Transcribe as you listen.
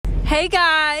Hey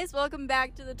guys, welcome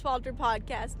back to the Twalter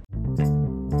podcast.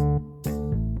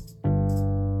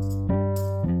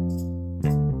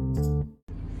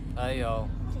 Hey y'all.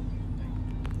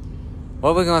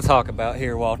 What are we going to talk about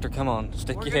here, Walter? Come on,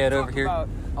 stick your head over here.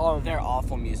 About, their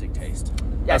awful music taste.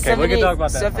 Yeah, okay, we can talk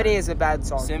about that. Symphony is a bad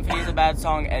song. Symphony is a bad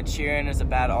song. Ed Sheeran is a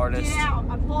bad artist. Get out,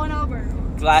 I'm pulling over.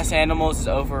 Glass Animals is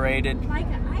overrated.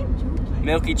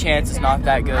 Milky Chance is not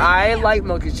that good. I like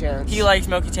Milky Chance. He likes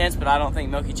Milky Chance, but I don't think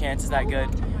Milky Chance is that good.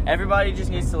 Everybody just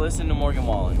needs to listen to Morgan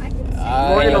Wallen.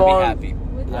 Morgan You'll Wallen. be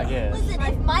happy. I guess. Listen,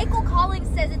 if Michael Collins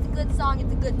says it's a good song,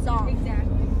 it's a good song.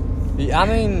 Exactly. Yeah, I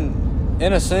mean,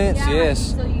 in a sense,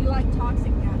 yes. So you like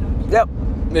Toxic now, don't you? Yep.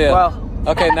 Yeah. Well,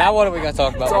 Okay, now what are we going to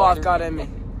talk about, that's all I've Walter? got in me.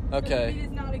 Okay.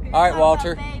 It's not a good All right, Talk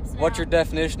Walter. about babes now. What's your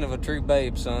definition of a true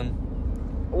babe,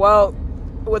 son? Well,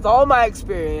 with all my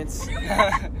experience,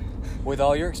 With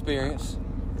all your experience.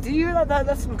 do you hear that?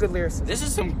 That's some good lyricism. This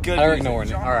is some good I'm music. ignoring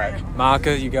it. All right.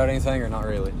 Micah, you got anything or not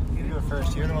really? You do it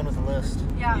first. You're the one with the list.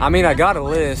 Yeah. I mean, I got a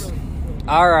list.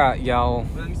 All right, y'all.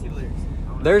 Let me see the lyrics.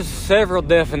 There's several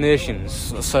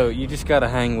definitions, so you just got to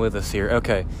hang with us here.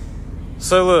 Okay.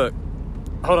 So, look.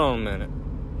 Hold on a minute.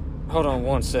 Hold on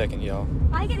 1 second, y'all.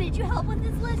 Micah, did you help with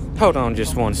this list? Hold on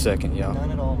just 1 second, y'all.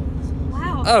 None at all.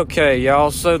 Wow. Okay,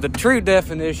 y'all. So, the true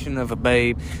definition of a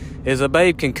babe is a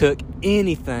babe can cook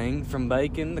anything from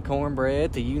bacon to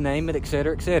cornbread to you name it,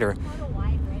 etc., etc. What a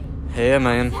wide range. Yeah,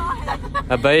 man.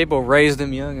 A babe will raise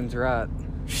them youngins right.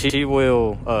 She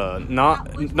will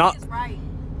not. Right.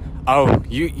 Oh,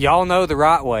 y'all know the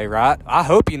right way, right? I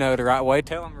hope you know the right way.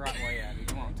 Tell them the right way, Abby.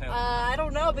 Come on, tell them. I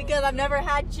don't know because I've never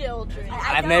had children.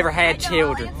 I've never had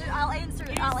children. I'll answer.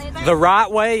 The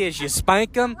right way is you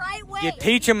spank them. Right way You is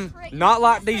teach them trick. not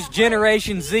like these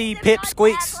Generation Z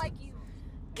pipsqueaks. Like you.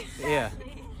 Yeah.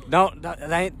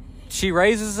 They ain't, she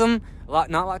raises them not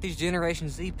like these Generation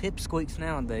Z pipsqueaks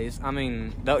nowadays. I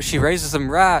mean, she raises them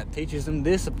right, teaches them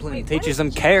discipline, Wait, what teaches is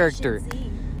them Generation character.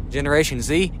 Z? Generation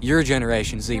Z, your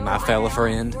Generation Z, my fella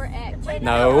friend. We're X.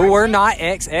 No, we're not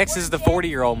X. X is the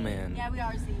 40-year-old man. Yeah, we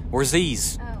are Z. We're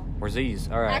Z's. Oh. We're Z's.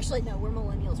 All right. Actually, no, we're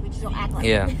millennials. We just don't act like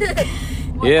Yeah. it.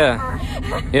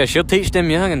 Yeah. Yeah, she'll teach them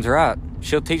youngins right.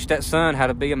 She'll teach that son how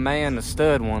to be a man, a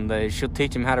stud one day. She'll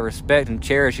teach him how to respect and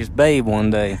cherish his babe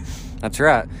one day. That's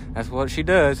right. That's what she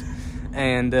does.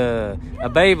 And a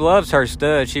babe loves her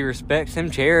stud. She respects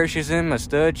him, cherishes him. A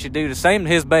stud should do the same to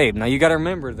his babe. Now, you got to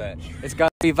remember that. It's got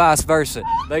to be vice versa.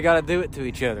 They got to do it to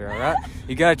each other, all right?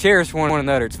 You got to cherish one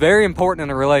another. It's very important in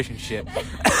a relationship.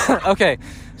 Okay,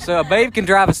 so a babe can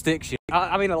drive a stick shift.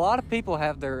 I mean, a lot of people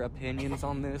have their opinions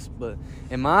on this, but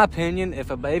in my opinion, if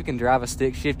a babe can drive a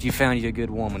stick shift, you found you a good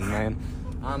woman, man.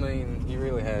 I mean, you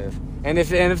really have. And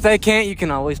if they can't, you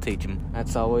can always teach them.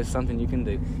 That's always something you can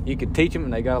do. You can teach them,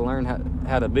 and they got to learn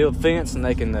how to build fence, and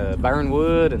they can burn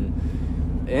wood,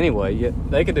 and anyway,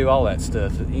 they can do all that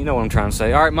stuff. You know what I'm trying to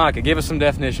say. All right, Micah, give us some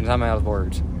definitions. I'm out of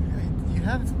words. You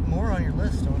have more on your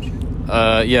list, don't you?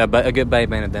 Yeah, but a good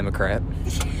babe ain't a Democrat.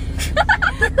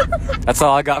 That's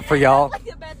all I got for y'all. Like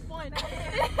the best point.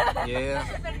 Yeah.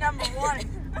 Been number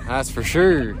one. That's for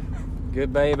sure.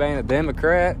 Good babe ain't a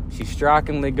Democrat. She's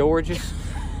strikingly gorgeous.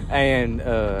 And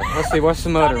let's see, what's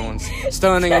some other ones?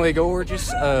 Stunningly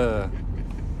gorgeous.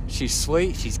 She's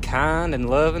sweet. She's kind and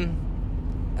loving.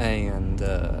 And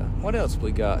what else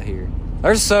we got here?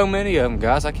 There's so many of them,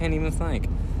 guys. I can't even think.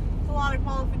 It's a lot of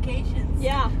qualifications.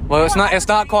 Yeah. Well, it's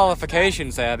not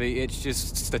qualifications, Abby. It's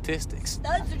just statistics.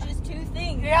 Studs are just two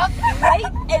things. Yep. Weight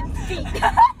and feet.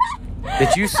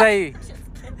 Did you say?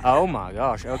 Oh my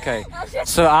gosh. Okay.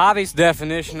 So Ivy's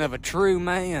definition of a true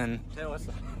man. Tell us.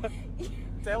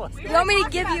 Tell us. You want me to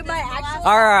give you my actual?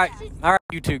 All right,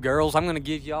 you two girls. I'm gonna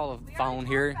give y'all a phone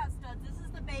here. This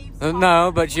is the babes.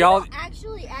 No, but y'all.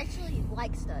 Actually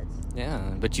like studs.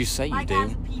 Yeah, but you say you Like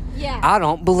as do. people. Yeah. I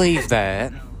don't believe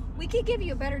that. We could give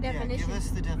you a better definition. Give us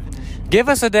the definition. Give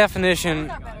us a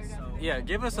definition. Yeah,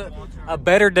 give us a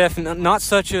better definition. Not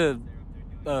such a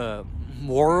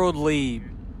worldly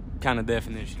kind of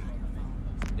definition.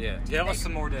 Yeah, give us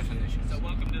some more definitions. So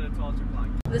welcome to the Twalter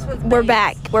podcast.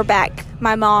 We're back.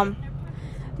 My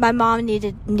mom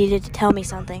needed to tell me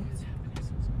something.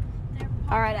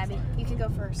 All right, Abby, you can go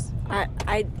first.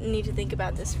 I need to think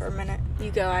about this for a minute.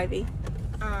 You go, Ivy.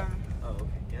 Oh, okay.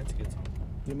 Yeah, that's a good song.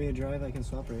 You want me to drive? I can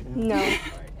stop right now. No. Alright.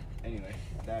 Anyway,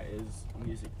 that is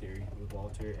music theory with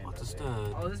Walter and What's a Jose.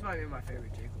 stud? Oh, this might be my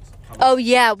favorite Jacobs. Oh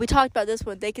yeah, we talked about this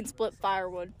one. They can split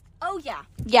firewood. Oh yeah.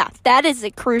 Yeah, that is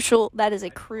a crucial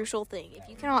thing. If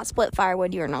you cannot split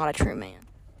firewood, you are not a true man.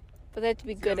 But they have to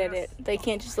be good at it. They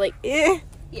can't just like, eh.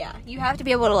 Yeah, you have to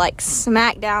be able to like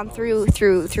smack down through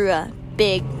a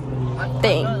big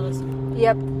thing.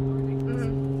 Yep.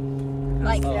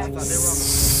 like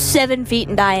 7 feet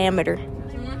in diameter.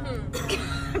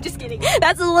 I'm just kidding.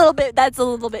 That's a little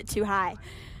bit too high.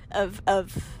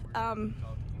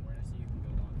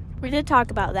 We did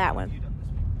talk about that one.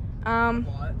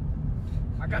 What?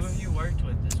 I got you worked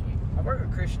with this week. I worked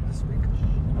with Christian this week.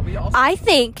 I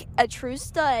think a true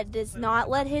stud does not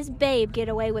let his babe get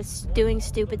away with doing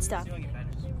stupid stuff.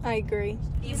 I agree.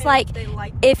 It's like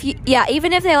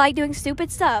even if they like doing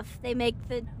stupid stuff, they make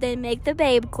the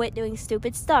babe quit doing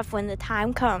stupid stuff when the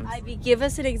time comes. Ivy, give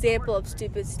us an example of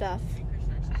stupid stuff.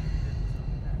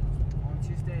 On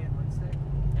Tuesday and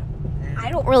Wednesday.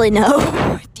 I don't really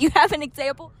know. Do you have an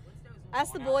example?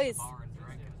 Ask the boys.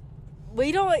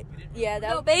 We don't. Yeah, that.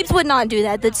 No, babes would not do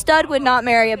that. The stud would not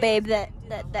marry a babe that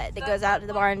goes out to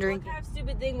the bar and drink. What kind of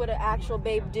stupid thing would an actual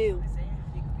babe do?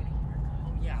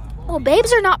 Well,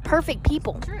 babes are not perfect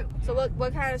people. True. So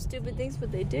what kind of stupid things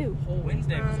would they do?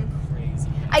 Wednesday was crazy.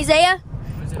 Isaiah,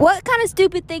 what kind of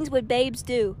stupid things would babes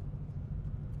do?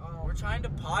 We're trying to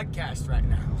podcast right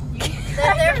now.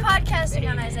 They're podcasting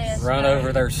on Isaiah's. Run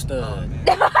over their stud.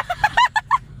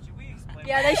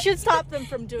 Yeah, they should stop them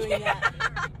from doing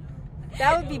that.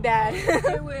 That would be bad.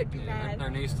 It would be bad. There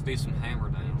needs to be some hammer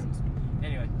downs.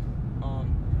 Anyway,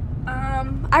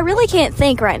 I really can't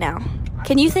think right now.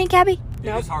 Can you think, Abby?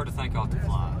 Nope. It's hard to think off the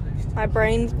fly. My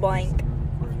brain's blank.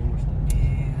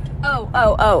 Oh.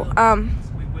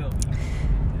 we will.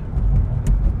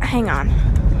 Hang on.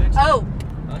 Oh,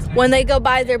 when they go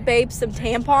buy their babe some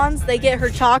tampons, they get her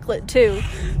chocolate too.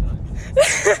 Hey,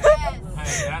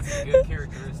 that's a good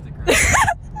characteristic, right?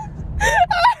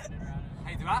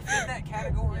 Hey, do I fit that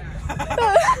category?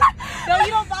 No,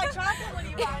 you don't buy chocolate when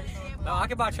you buy tampons. No, I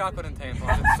can buy chocolate and tampons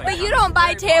at the same But you time. don't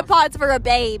buy It's very tampons for a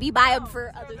babe. You buy them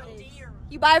for other things.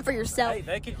 You buy them for yourself. Hey,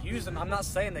 they could use them. I'm not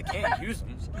saying they can't use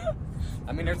them.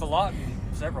 I mean, there's a lot,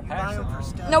 several packs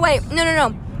of them. No, wait.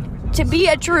 No. To be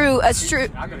a true. I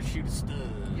gotta shoot a stud.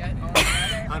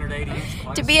 180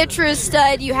 inch. To be a true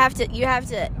stud, you have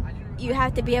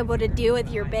to be able to deal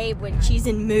with your babe when she's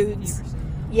in moods.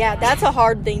 Yeah, that's a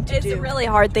hard thing to It's do. a really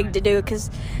hard thing to do because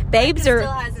babes still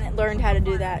are. hasn't learned how to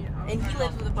do that, and he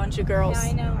lives with a bunch of girls.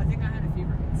 I know. I think I had a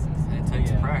fever. It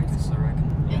takes practice, I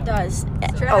reckon. It does.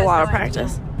 A lot of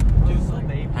practice.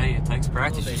 Hey, it takes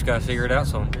practice. You just gotta figure it out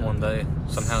one day,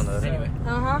 somehow or another. Anyway.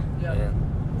 Yeah.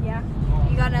 Yeah.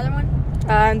 You got another one?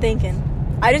 I'm thinking.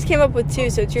 I just came up with 2,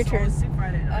 so it's your turn. Sick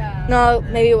Friday night. No,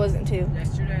 maybe it wasn't 2.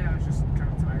 Yesterday I was just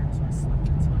kind of tired, so I slept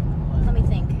until Let me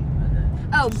think.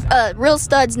 Oh, real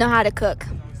studs know how to cook.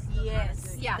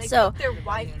 Yes. Yeah. They So cook their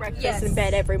wife breakfast Yes. in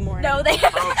bed every morning. no, they.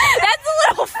 That's a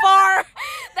little far.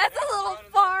 That's a little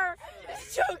far.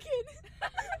 joking.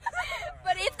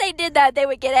 But if they did that, they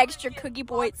would get extra cookie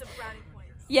points.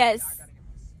 Yes.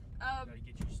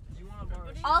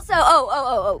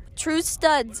 Also, true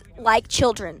studs like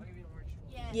children.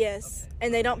 Yes,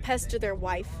 and they don't pester their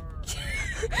wife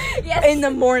Yes. in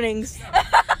the mornings.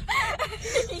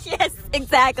 Yes,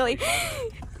 exactly.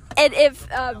 And if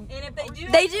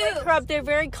they do. Wake her up, they're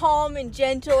very calm and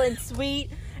gentle and sweet,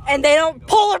 and they don't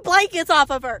pull her blankets off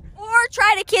of her. Or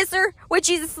try to kiss her when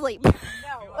she's asleep. No.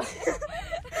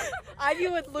 Ivy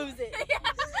would lose it.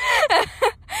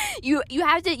 You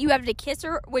have to kiss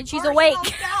her when she's awake.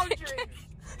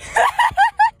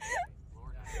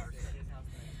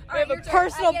 We have a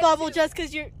personal bubble. Just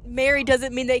because you're married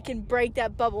doesn't mean they can break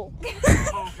that bubble.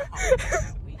 I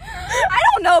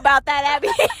don't know about that, Abby.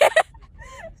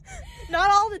 Not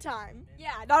all the time.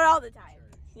 Yeah, not all the time.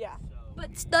 Yeah.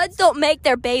 But studs don't make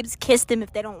their babes kiss them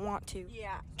if they don't want to.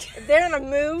 Yeah. If they're in a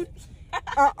mood,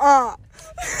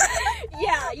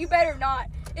 Yeah, you better not.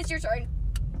 It's your turn.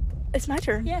 It's my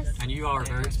turn. Yes. And you are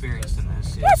very experienced in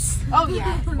this. Yes. Oh,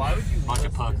 yeah. Why would you Bunch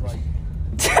of puckers.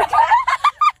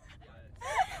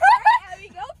 Abby,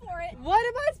 go for it. What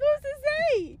am I supposed to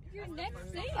say? Your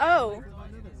next thing.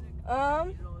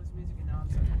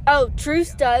 True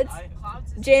studs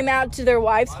jam out to their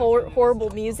wife's horrible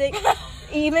music,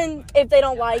 even if they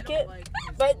don't like it,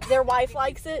 but their wife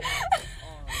likes it.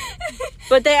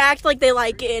 But they act like they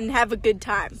like it and have a good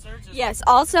time. Yes.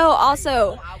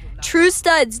 Also, true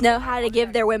studs know how to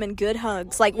give their women good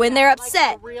hugs, like when they're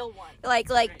upset. Like a real one.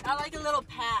 Like I like a little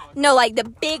pat. no, like the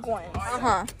big ones.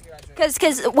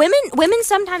 Because women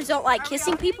sometimes don't like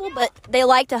kissing people, but they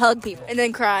like to hug people. And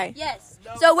then cry. Yes.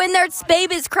 So when their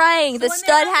babe is crying, the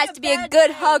stud has to be a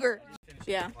good hugger.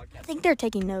 Yeah. I think they're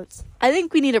taking notes. I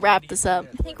think we need to wrap this up.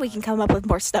 I think we can come up with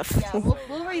more stuff. We'll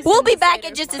We'll be back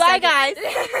in just a Bye, second.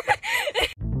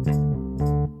 guys.